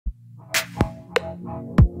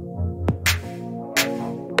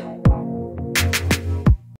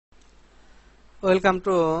Welcome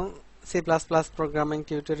to C++ programming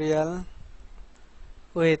tutorial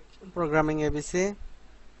with programming ABC.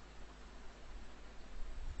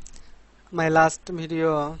 My last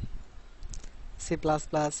video C++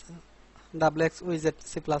 wxWidget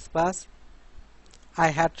C++, I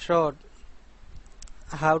had showed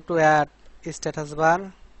how to add a status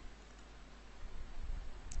bar.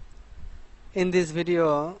 In this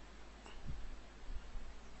video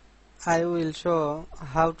I will show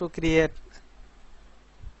how to create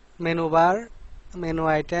menu bar, menu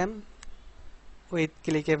item with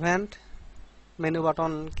click event, menu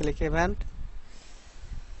button click event.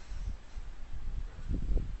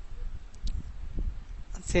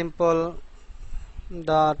 Simple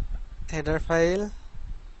dot header file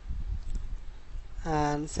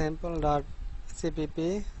and simple dot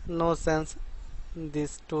cpp. No sense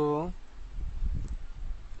these two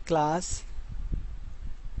class.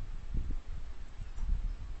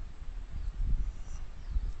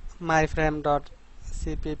 myframe dot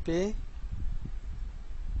cpp,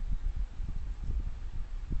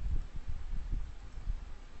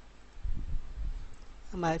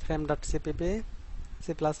 myframe dot cpp,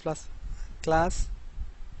 C++ class,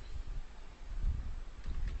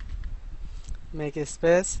 make a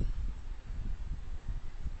space,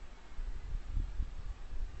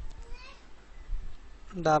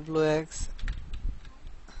 wx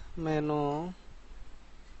menu,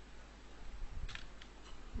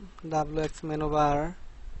 wx menu bar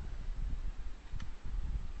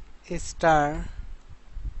star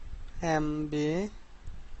mb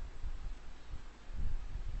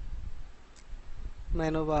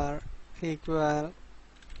menu bar equal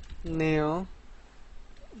new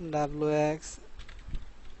wx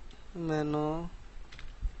menu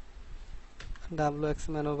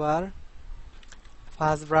bar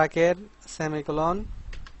first bracket semicolon.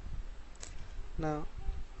 Now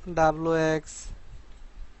wx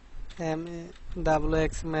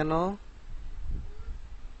menu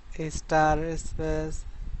star space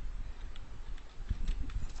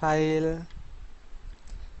file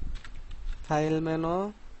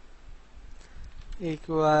menu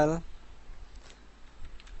equal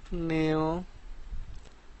new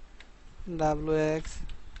wx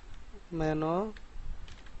menu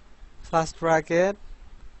first bracket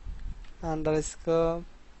underscore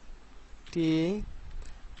t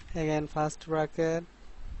again first bracket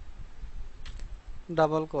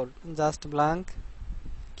double quote, just blank,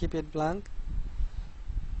 keep it blank,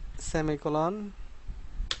 semicolon.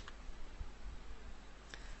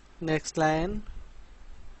 Next line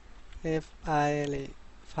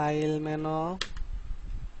file menu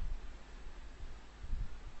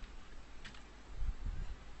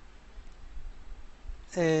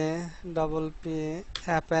a double p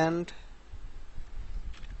append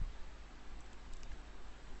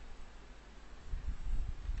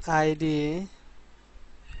id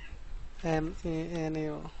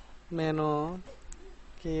menu menu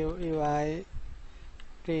quit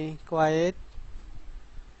quiet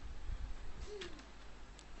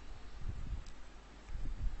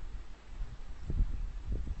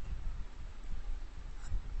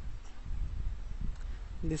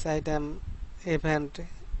this item event.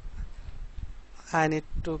 I need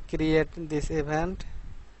to create this event.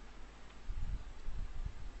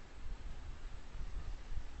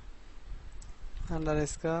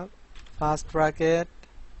 Underscore first bracket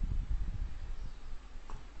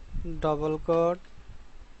double quote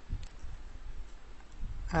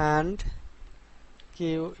and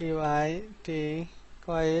quit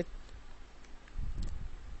quiet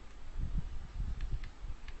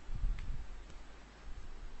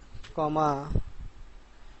comma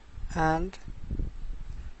and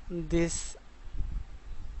this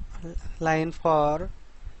line for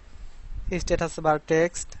status bar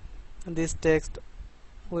text. This text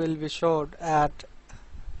will be showed at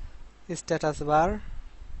status bar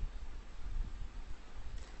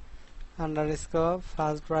underscore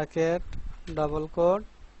first bracket double quote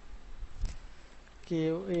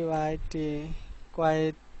quit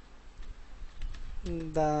quiet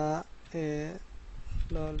the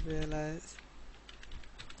don't realize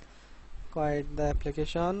quiet the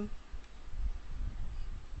application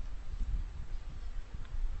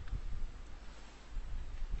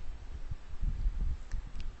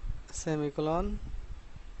semicolon.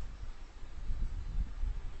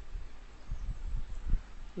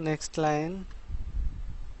 Next line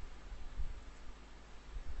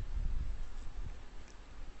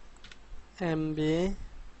mb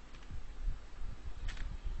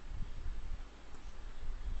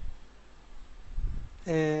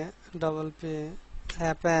a double p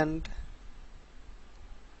append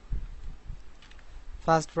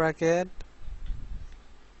first bracket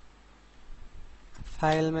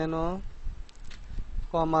file menu,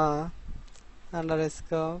 comma,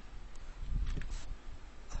 underscore,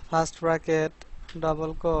 first bracket,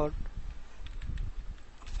 double quote,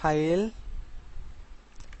 file,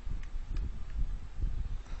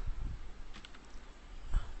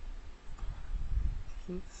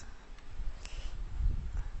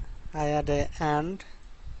 I add a and,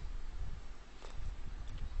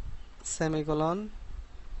 semicolon.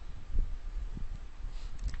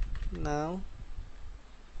 Now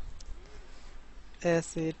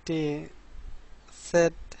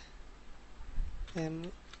set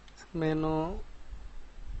menu,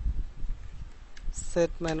 set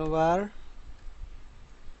menu bar,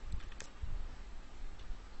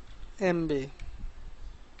 MB,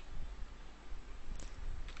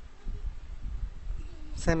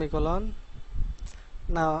 semicolon.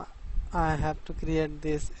 Now I have to create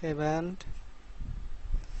this event.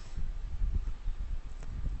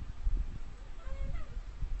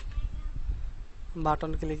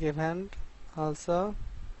 Button click event. Also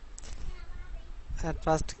at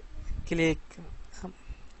first click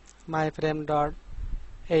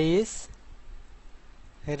myframe.as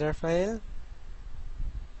header file.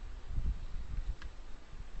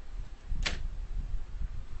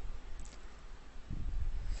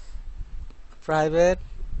 Private,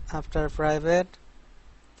 after private,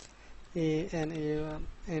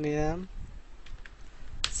 enum,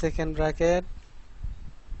 second bracket,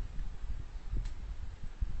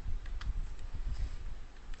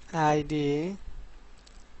 id,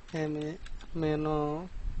 menu,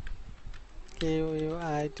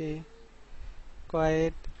 quit,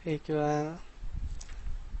 quite equal,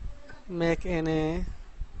 make any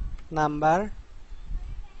number,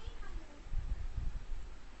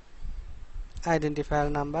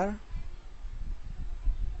 identifier number.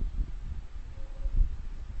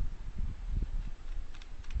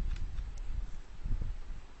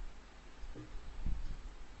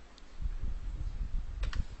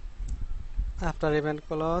 After event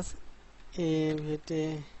close,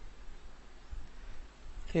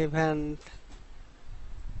 event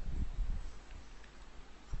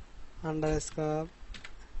underscore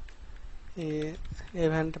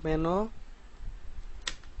event menu,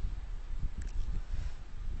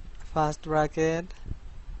 first bracket,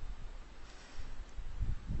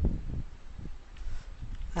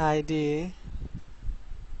 id,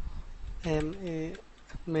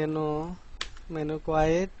 menu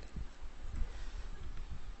quiet,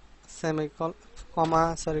 semicolon,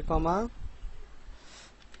 comma,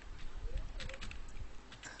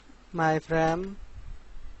 myframe,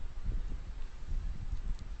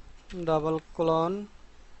 double colon,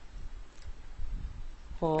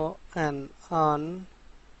 on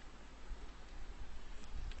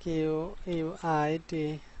quit,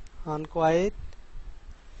 on quiet.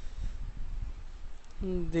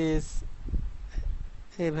 This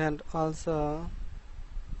event also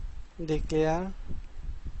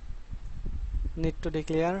need to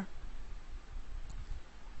declare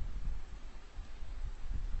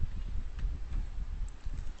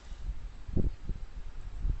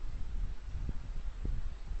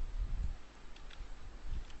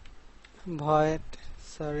void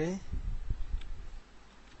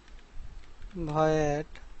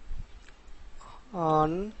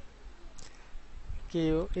on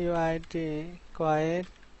quit quiet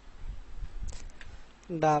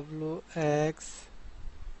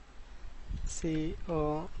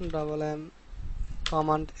wxCOMM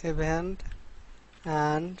command event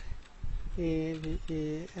and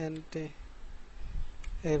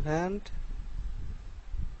event.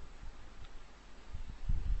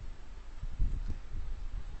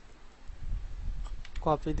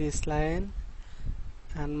 Copy this line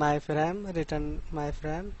and myframe, return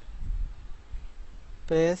myframe,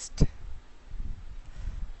 paste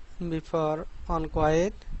before on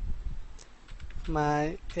quiet,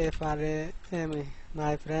 myframe,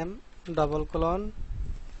 myframe, double colon,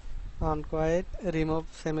 on quiet, remove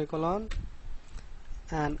semicolon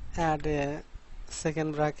and add a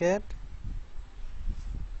second bracket,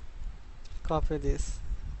 copy this,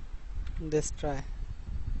 destroy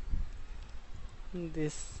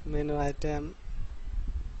this menu item.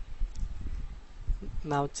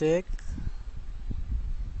 Now check.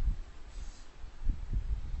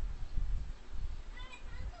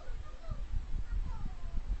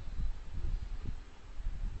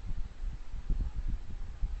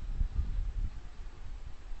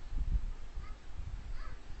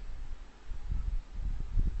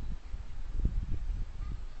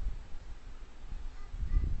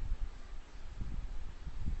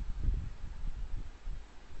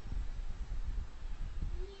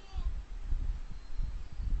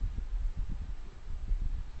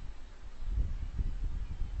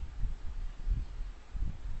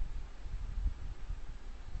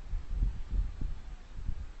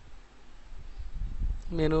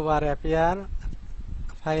 menu bar appear,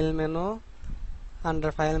 file menu,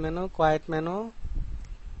 under file menu, quiet menu.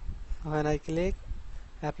 When I click,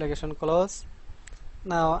 application close.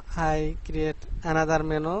 Now I create another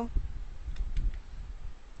menu,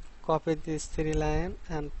 copy this 3 line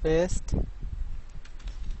and paste.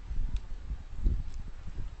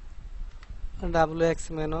 wx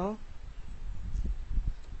menu,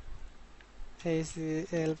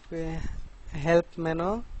 help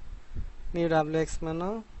menu, new wx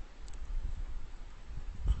menu,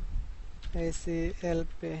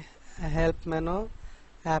 help menu,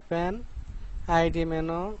 append, id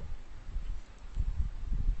menu,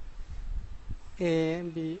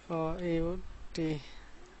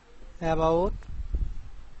 about,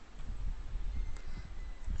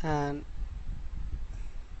 and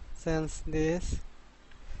since this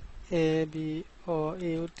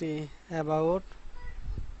about,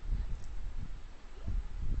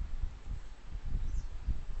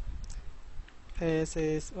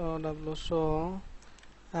 SSOW show,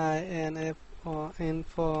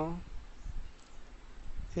 info,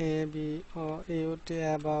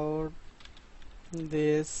 about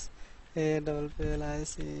this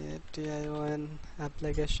APPLICATION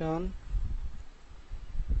application,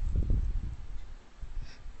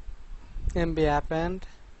 MB append,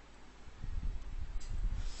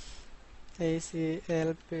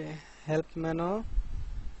 help menu,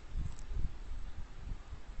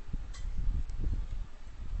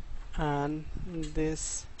 and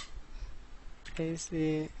this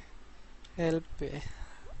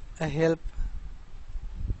help.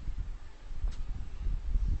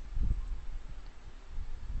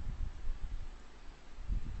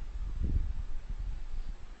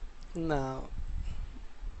 Now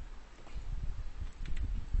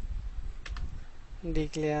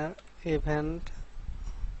declare event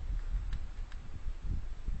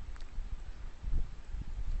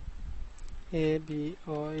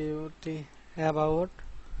about,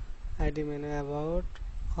 id menu about,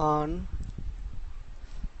 on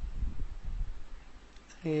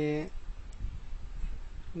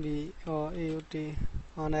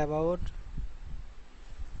on about,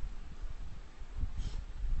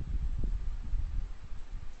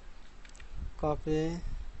 copy,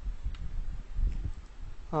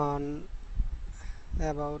 on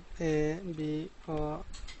about,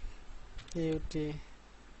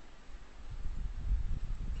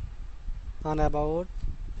 on about,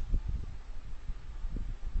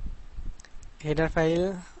 header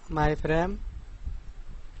file, my frame,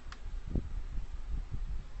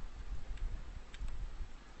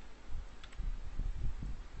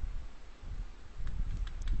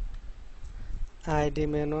 id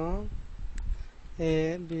menu,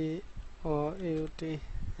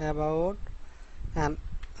 about, and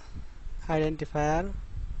identifier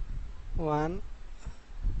one,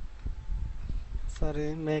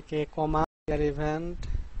 make a comma, event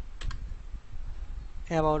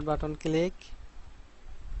about button, click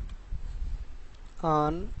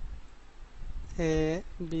on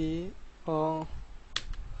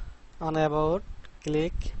on about,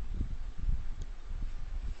 click,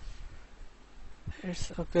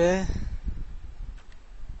 it's okay.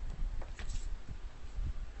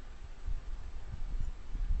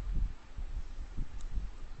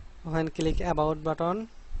 When click about button,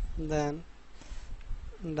 then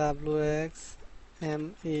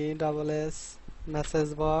wxMess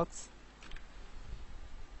message box,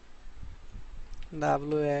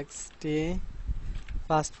 wxt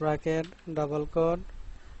first bracket double quote,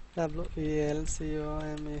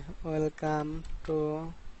 welcome, welcome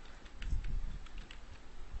to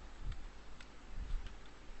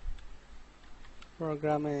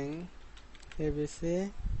programming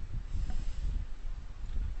ABC.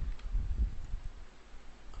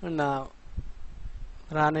 Now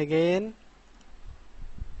run again.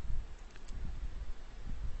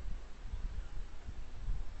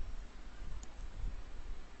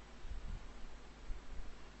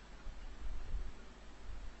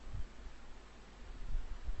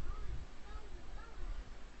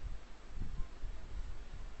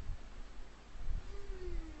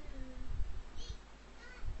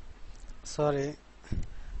 Sorry,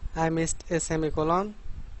 I missed a semicolon.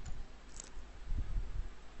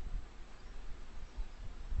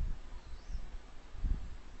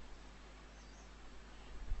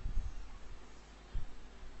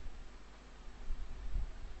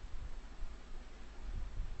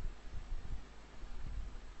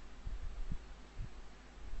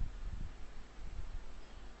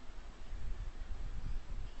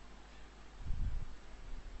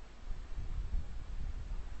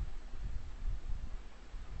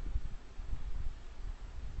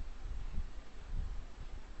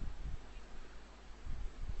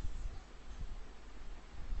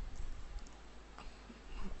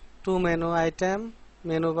 two menu item,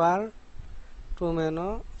 menu bar, two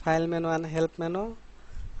menu, file menu and help menu.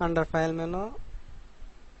 Under file menu,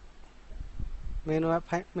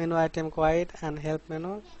 menu item quiet and help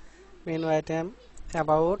menu. Menu item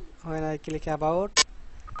about. When I click about,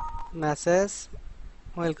 message,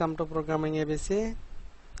 welcome to programming ABC.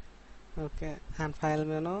 Okay, and file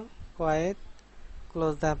menu quiet.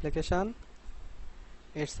 Close the application.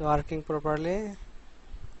 It's working properly.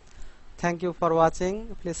 Thank you for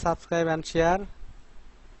watching. Please subscribe and share.